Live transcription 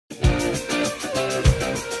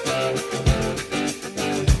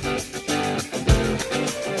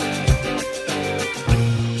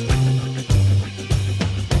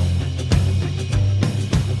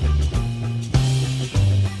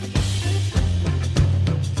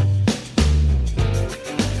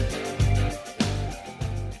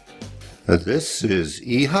This is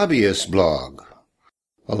eHobbyist blog,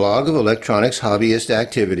 a log of electronics hobbyist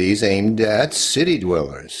activities aimed at city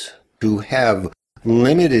dwellers who have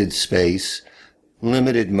limited space,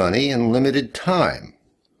 limited money, and limited time.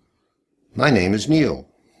 My name is Neil.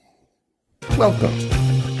 Welcome.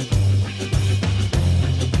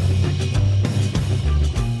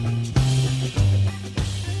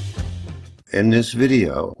 In this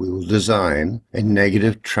video, we will design a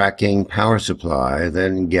negative tracking power supply,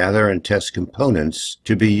 then gather and test components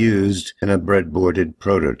to be used in a breadboarded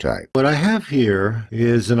prototype. What I have here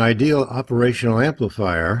is an ideal operational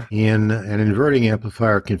amplifier in an inverting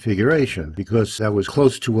amplifier configuration, because that was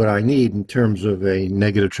close to what I need in terms of a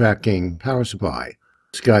negative tracking power supply.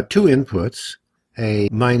 It's got two inputs, a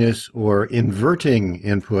minus or inverting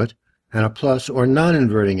input, and a plus or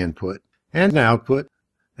non-inverting input, and an output.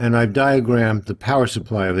 And I've diagrammed the power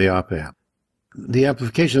supply of the op-amp. The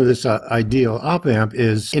amplification of this ideal op-amp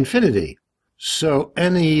is infinity. So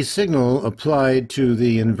any signal applied to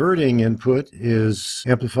the inverting input is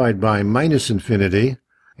amplified by minus infinity,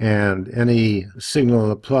 and any signal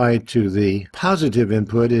applied to the positive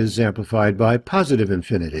input is amplified by positive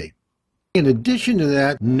infinity. In addition to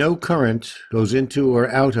that, no current goes into or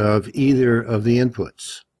out of either of the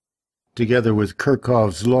inputs. Together with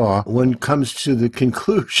Kirchhoff's law, one comes to the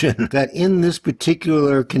conclusion that in this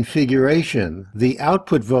particular configuration, the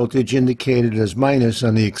output voltage indicated as minus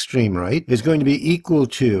on the extreme right is going to be equal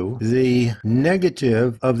to the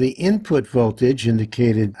negative of the input voltage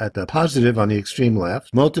indicated at the positive on the extreme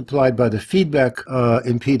left, multiplied by the feedback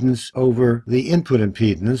impedance over the input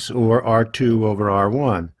impedance, or R2 over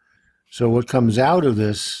R1. So what comes out of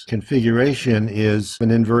this configuration is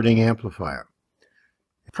an inverting amplifier.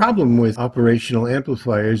 Problem with operational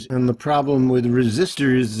amplifiers and the problem with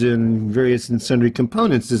resistors and various and sundry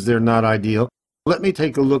components is they're not ideal. Let me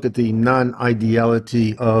take a look at the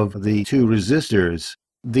non-ideality of the two resistors.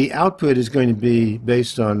 The output is going to be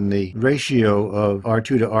based on the ratio of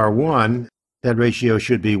R2 to R1. That ratio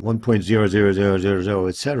should be 1.00000,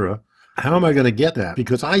 etc. How am I going to get that?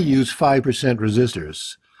 Because I use 5%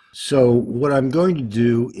 resistors. So what I'm going to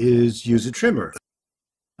do is use a trimmer.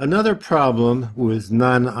 Another problem with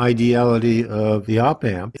non-ideality of the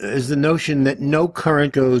op-amp is the notion that no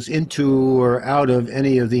current goes into or out of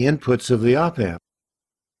any of the inputs of the op-amp.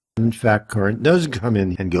 In fact, current does come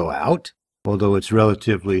in and go out, although it's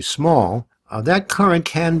relatively small. That current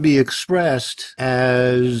can be expressed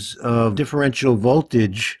as differential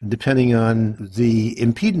voltage depending on the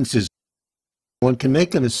impedances. One can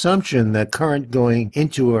make an assumption that current going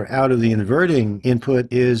into or out of the inverting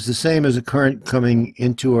input is the same as a current coming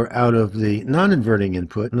into or out of the non-inverting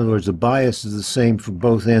input. In other words, the bias is the same for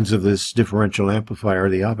both ends of this differential amplifier,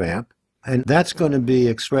 the op-amp. And that's going to be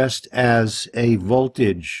expressed as a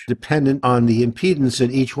voltage dependent on the impedance that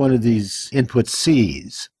each one of these inputs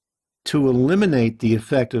sees. To eliminate the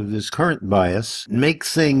effect of this current bias, make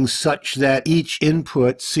things such that each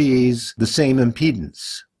input sees the same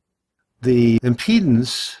impedance. The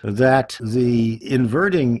impedance that the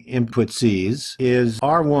inverting input sees is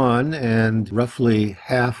R1 and roughly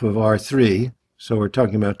half of R3, so we're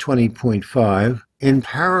talking about 20.5, in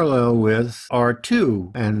parallel with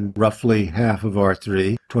R2 and roughly half of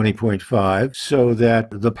R3, 20.5, so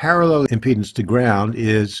that the parallel impedance to ground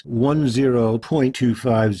is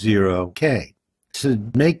 10.250K.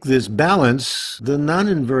 To make this balance, the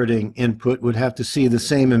non-inverting input would have to see the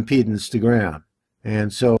same impedance to ground.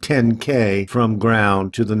 And so 10K from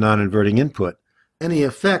ground to the non-inverting input. Any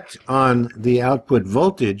effect on the output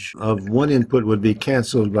voltage of one input would be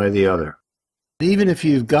canceled by the other. Even if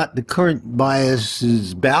you've got the current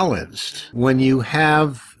biases balanced, when you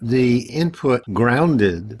have the input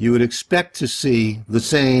grounded, you would expect to see the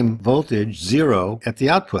same voltage, 0, at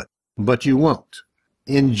the output, but you won't.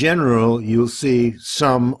 In general, you'll see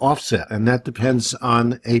some offset, and that depends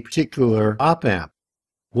on a particular op-amp.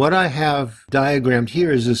 What I have diagrammed here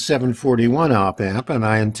is a 741 op-amp, and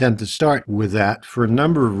I intend to start with that for a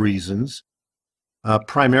number of reasons.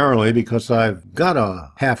 Primarily because I've got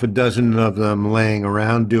a half a dozen of them laying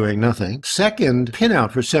around doing nothing. Second,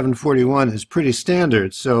 pinout for 741 is pretty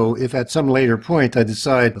standard, so if at some later point I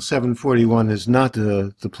decide 741 is not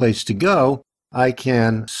the place to go, I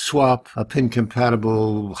can swap a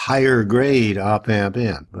pin-compatible higher grade op-amp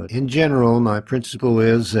in. But in general, my principle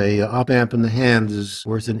is a op-amp in the hand is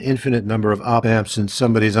worth an infinite number of op-amps in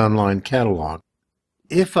somebody's online catalog.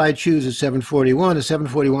 If I choose a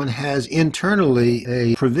 741 has internally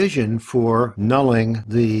a provision for nulling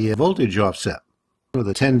the voltage offset. With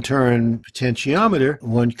a 10-turn potentiometer,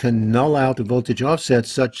 one can null out the voltage offset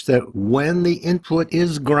such that when the input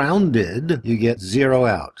is grounded, you get 0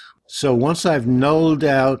 out. So once I've nulled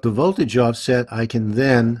out the voltage offset, I can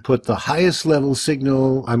then put the highest level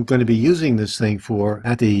signal I'm going to be using this thing for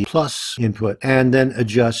at the plus input, and then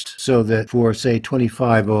adjust so that for, say,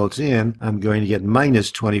 25 volts in, I'm going to get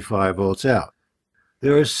minus 25 volts out.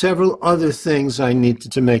 There are several other things I need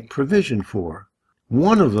to make provision for.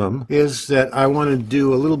 One of them is that I want to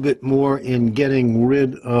do a little bit more in getting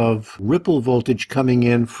rid of ripple voltage coming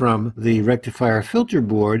in from the rectifier filter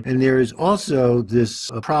board. And there is also this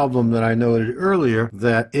problem that I noted earlier,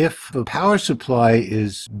 that if the power supply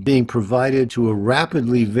is being provided to a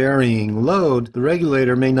rapidly varying load, the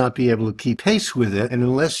regulator may not be able to keep pace with it. And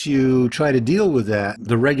unless you try to deal with that,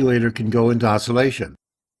 the regulator can go into oscillation.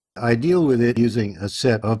 I deal with it using a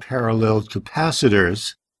set of parallel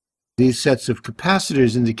capacitors. These sets of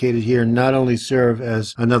capacitors indicated here not only serve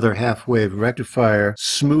as another half-wave rectifier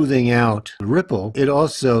smoothing out the ripple, it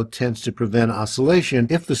also tends to prevent oscillation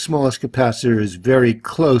if the smallest capacitor is very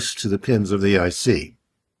close to the pins of the IC.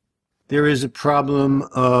 There is a problem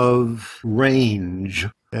of range.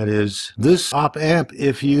 That is, this op-amp,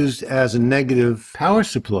 if used as a negative power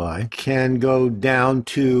supply, can go down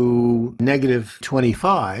to negative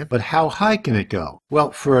 25, but how high can it go?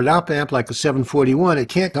 Well, for an op-amp like a 741, it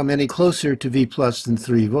can't come any closer to V plus than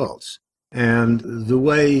 3 volts. And the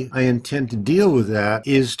way I intend to deal with that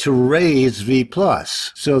is to raise V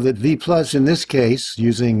plus, so that V plus in this case,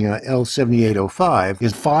 using L7805,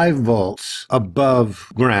 is 5 volts above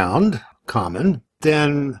ground, common.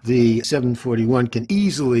 Then the 741 can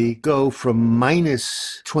easily go from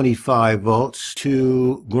minus 25 volts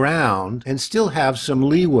to ground and still have some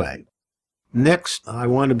leeway. Next, I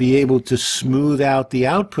want to be able to smooth out the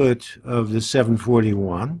output of the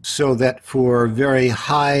 741 so that for very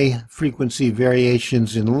high frequency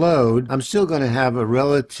variations in load, I'm still going to have a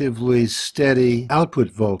relatively steady output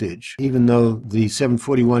voltage. Even though the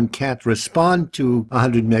 741 can't respond to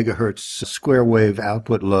 100 megahertz square wave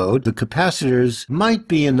output load, the capacitors might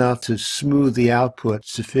be enough to smooth the output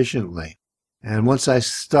sufficiently. And once I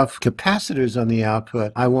stuff capacitors on the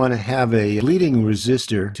output, I want to have a leading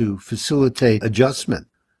resistor to facilitate adjustment.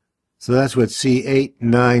 So that's what C8,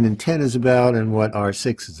 9, and 10 is about, and what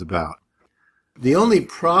R6 is about. The only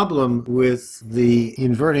problem with the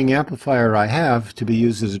inverting amplifier I have to be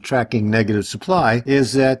used as a tracking negative supply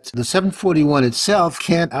is that the 741 itself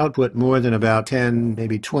can't output more than about 10,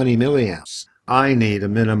 maybe 20 milliamps. I need a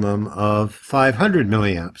minimum of 500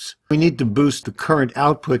 milliamps. We need to boost the current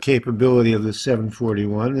output capability of the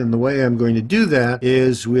 741, and the way I'm going to do that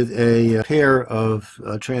is with a pair of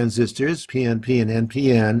transistors, PNP and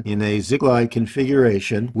NPN, in a zigzag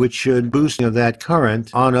configuration, which should boost that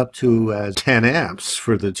current on up to 10 amps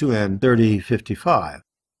for the 2N3055.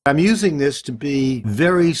 I'm using this to be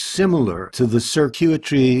very similar to the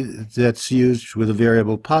circuitry that's used with a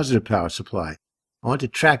variable positive power supply. I want the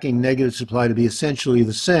tracking negative supply to be essentially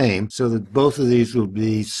the same so that both of these will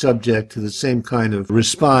be subject to the same kind of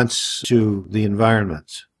response to the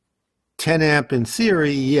environment. 10 amp in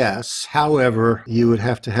theory, yes. However, you would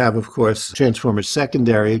have to have, of course, a transformer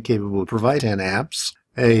secondary capable of providing 10 amps,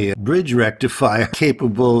 a bridge rectifier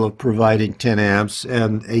capable of providing 10 amps,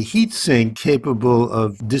 and a heat sink capable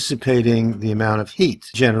of dissipating the amount of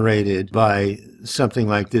heat generated by something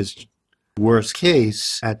like this. Worst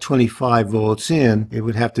case, at 25 volts in, it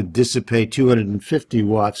would have to dissipate 250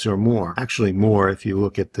 watts or more. Actually more if you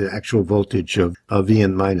look at the actual voltage of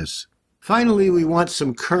VN minus. Finally, we want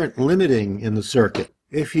some current limiting in the circuit.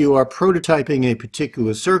 If you are prototyping a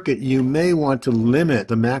particular circuit, you may want to limit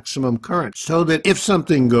the maximum current so that if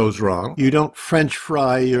something goes wrong, you don't French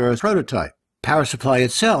fry your prototype. Power supply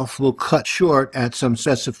itself will cut short at some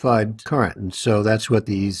specified current. And so that's what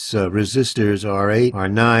these resistors R8,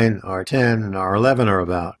 R9, R10, and R11 are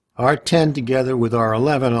about. R10 together with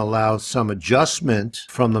R11 allows some adjustment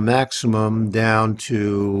from the maximum down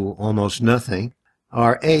to almost nothing.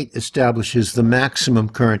 R8 establishes the maximum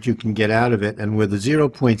current you can get out of it, and with a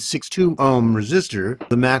 0.62 ohm resistor,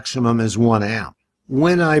 the maximum is 1 amp.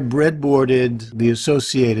 When I breadboarded the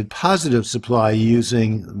associated positive supply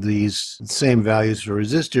using these same values for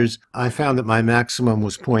resistors, I found that my maximum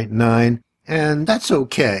was 0.9, and that's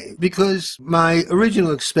okay, because my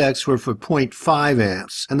original specs were for 0.5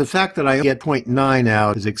 amps, and the fact that I get 0.9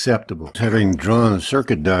 out is acceptable. Having drawn a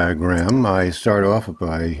circuit diagram, I start off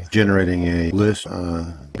by generating a list,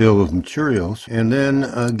 bill of materials, and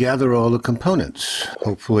then gather all the components,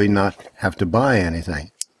 hopefully not have to buy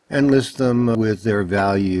anything, and list them with their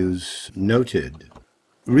values noted.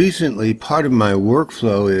 Recently, part of my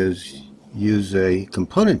workflow is use a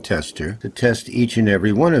component tester to test each and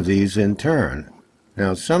every one of these in turn.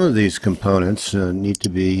 Now, some of these components need to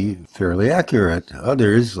be fairly accurate.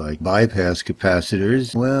 Others, like bypass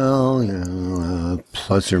capacitors, well,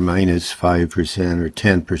 plus or minus 5% or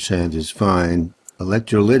 10% is fine.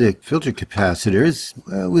 Electrolytic filter capacitors,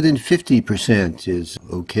 within 50% is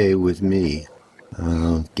okay with me.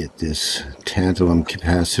 I'll get this tantalum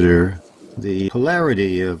capacitor. The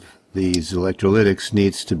polarity of these electrolytics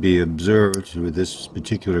needs to be observed with this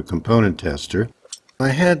particular component tester. I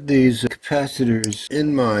had these capacitors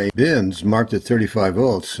in my bins marked at 35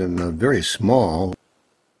 volts and very small.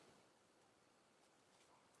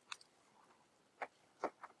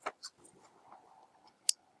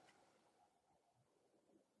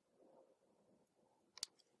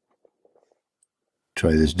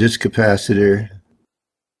 Try this disc capacitor.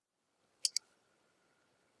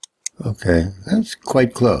 Okay, that's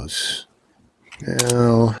quite close.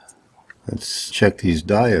 Now, let's check these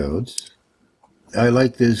diodes. I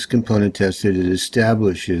like this component tester. It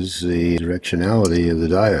establishes the directionality of the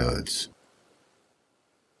diodes.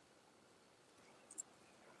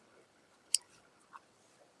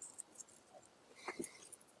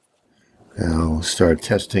 Now we'll start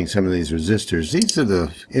testing some of these resistors. These are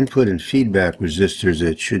the input and feedback resistors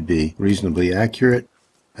that should be reasonably accurate.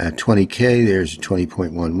 At 20K, there's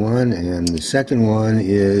 20.11, and the second one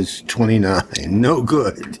is 29. No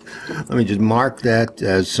good. Let me just mark that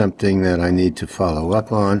as something that I need to follow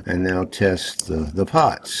up on, and now test the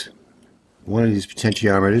pots. One of these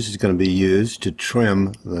potentiometers is going to be used to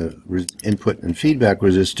trim the input and feedback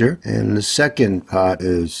resistor, and the second pot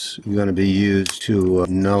is going to be used to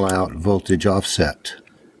null out voltage offset.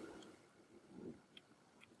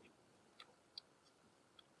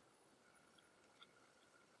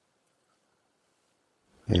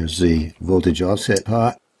 There's the voltage offset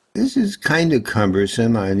pot. This is kind of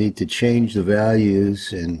cumbersome. I need to change the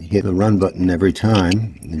values and hit the run button every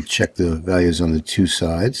time and check the values on the two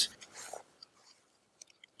sides.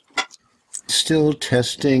 Still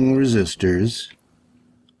testing resistors.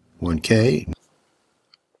 1K.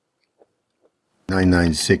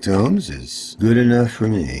 996 ohms is good enough for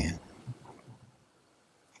me.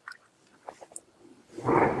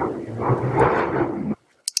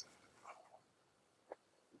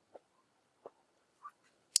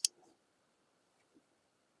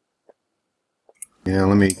 Now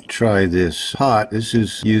let me try this pot. This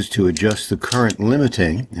is used to adjust the current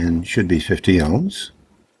limiting and should be 50 ohms.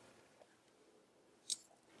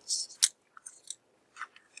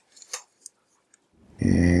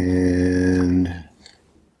 And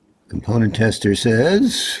component tester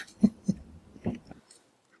says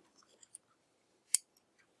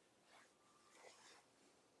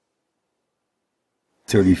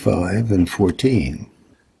 35 and 14.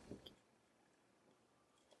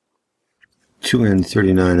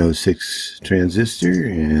 2N3906 transistor,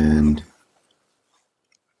 and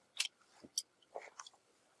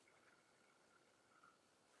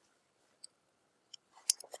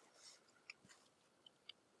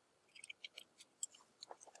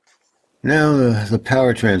now the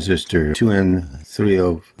power transistor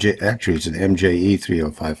 2N30, actually it's an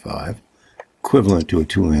MJE3055, equivalent to a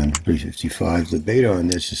 2N355. The beta on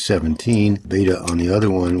this is 17. Beta on the other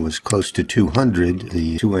one was close to 200,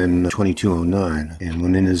 the 2N2209. And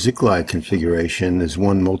when in a Zikli configuration, there's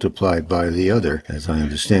one multiplied by the other, as I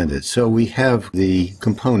understand it. So we have the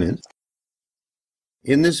component.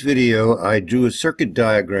 In this video, I drew a circuit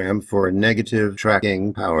diagram for a negative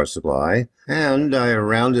tracking power supply, and I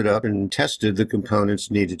rounded up and tested the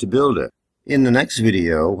components needed to build it. In the next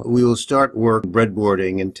video, we will start work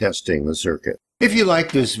breadboarding and testing the circuit. If you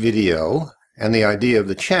like this video and the idea of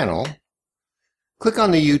the channel, click on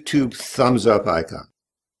the YouTube thumbs up icon.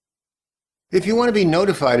 If you want to be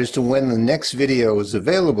notified as to when the next video is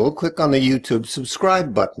available, click on the YouTube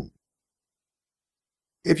subscribe button.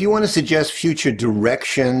 If you want to suggest future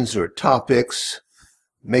directions or topics,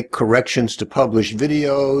 make corrections to published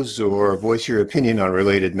videos, or voice your opinion on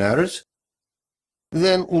related matters,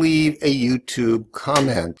 then leave a YouTube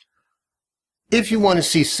comment. If you want to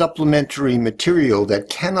see supplementary material that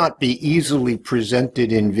cannot be easily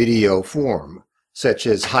presented in video form, such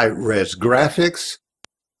as high-res graphics,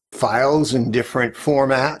 files in different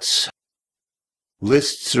formats,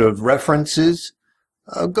 lists of references,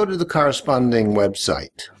 go to the corresponding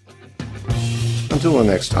website. Until the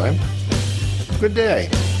next time, good day.